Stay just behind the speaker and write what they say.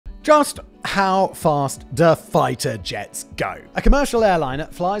Just how fast do fighter jets go? A commercial airliner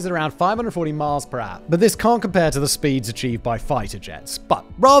flies at around 540 miles per hour, but this can't compare to the speeds achieved by fighter jets. But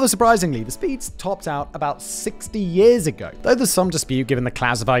rather surprisingly, the speeds topped out about 60 years ago. Though there's some dispute given the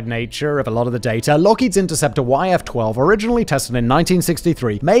classified nature of a lot of the data, Lockheed's Interceptor YF-12, originally tested in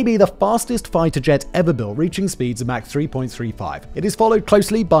 1963, may be the fastest fighter jet ever built, reaching speeds of Mach 3.35. It is followed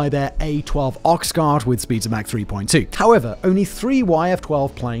closely by their A-12 Oxguard with speeds of Mach 3.2. However, only 3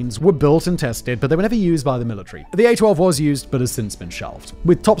 YF-12 planes were built and tested, but they were never used by the military. The A-12 was used, but has since been shelved.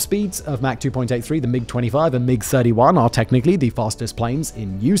 With top speeds of Mach 2.83, the MiG-25 and MiG-31 are technically the fastest planes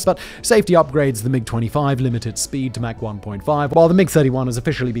in use, but safety upgrades the MiG-25 limit its speed to Mach 1.5, while the MiG-31 has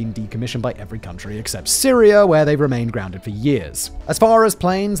officially been decommissioned by every country except Syria, where they've remained grounded for years. As far as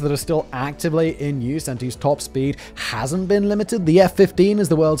planes that are still actively in use and whose top speed hasn't been limited, the F-15 is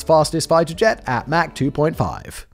the world's fastest fighter jet at Mach 2.5.